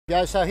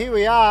Yeah, so here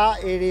we are.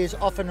 It is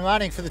off and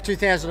running for the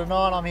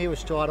 2009. I'm here with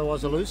Strider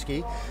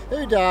Wazalewski,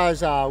 who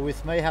does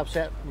with me, helps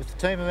out with the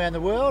team around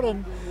the world,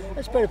 and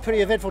it's been a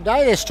pretty eventful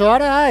day there,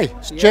 Strider. Hey,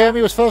 yeah.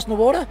 Jeremy was first in the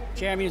water.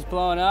 Jeremy was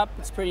blowing up.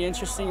 It's pretty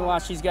interesting to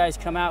watch these guys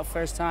come out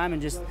first time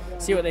and just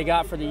see what they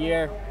got for the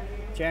year.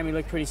 Jeremy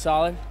looked pretty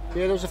solid.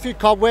 Yeah, there was a few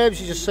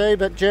cobwebs, as you see,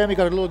 but Jeremy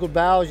got a little good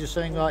barrel, as you're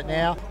seeing right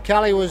now.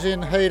 Kelly was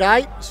in heat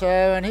 8,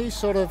 and he's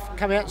sort of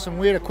come out in some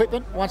weird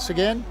equipment once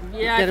again.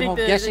 Yeah, I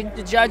think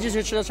the judges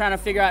are still trying to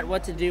figure out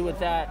what to do with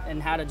that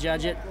and how to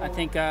judge it. I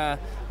think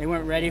they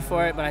weren't ready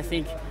for it, but I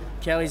think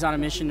Kelly's on a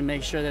mission to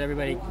make sure that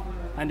everybody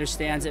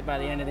understands it by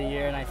the end of the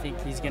year, and I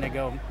think he's going to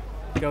go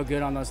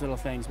good on those little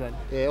things. But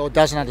yeah, or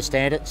doesn't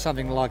understand it,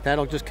 something like that,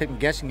 or just keep him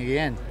guessing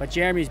again. But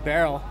Jeremy's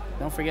barrel,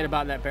 don't forget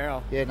about that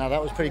barrel. Yeah, no,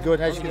 that was pretty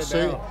good. As you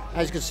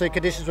can see,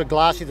 conditions were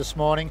glassy this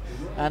morning,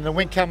 and the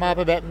wind came up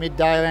about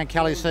midday around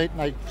Kelly's heat, and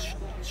they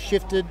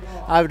shifted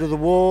over to the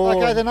wall.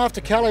 Okay, then after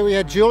Kelly, we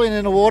had Julian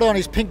in the water on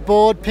his pink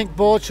board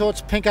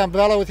shorts, pink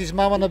umbrella, with his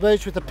mum on the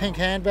beach with a pink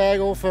handbag,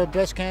 all for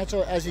breast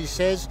cancer, as he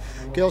says.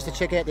 Girls to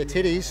check out their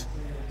titties.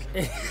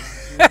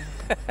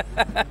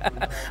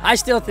 I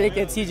still think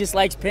he just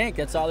likes pink.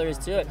 That's all there is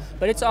to it.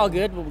 But it's all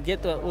good.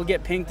 We'll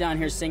get Pink down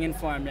here singing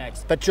for him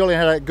next. But Julian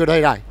had a good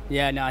heat, eh?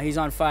 Yeah, no, he's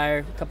on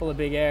fire. A couple of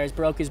big airs,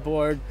 broke his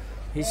board.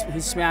 He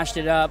smashed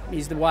it up.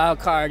 He's the wild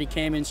card. He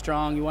came in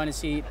strong. He won his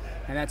heat,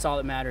 and that's all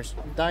that matters.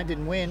 Dane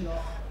didn't win,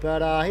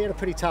 but he had a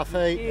pretty tough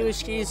heat.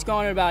 He's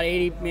going at about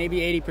 80, maybe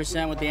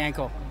 80% with the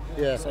ankle.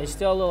 Yeah. So he's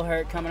still a little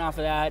hurt coming off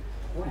of that.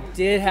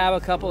 Did have a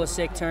couple of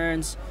sick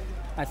turns.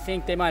 I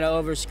think they might have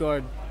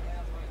overscored.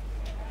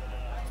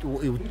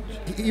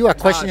 You are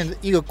questioning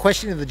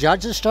the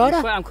judges, Strider?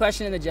 I'm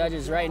questioning the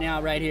judges right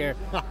now, right here.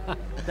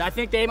 I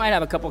think they might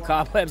have a couple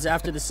cobwebs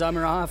after the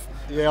summer off.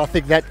 Yeah, I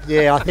think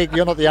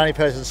you're not the only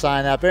person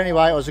saying that. But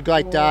anyway, it was a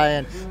great day,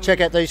 and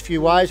check out these few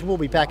waves. We'll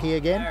be back here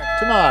again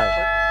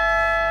tomorrow.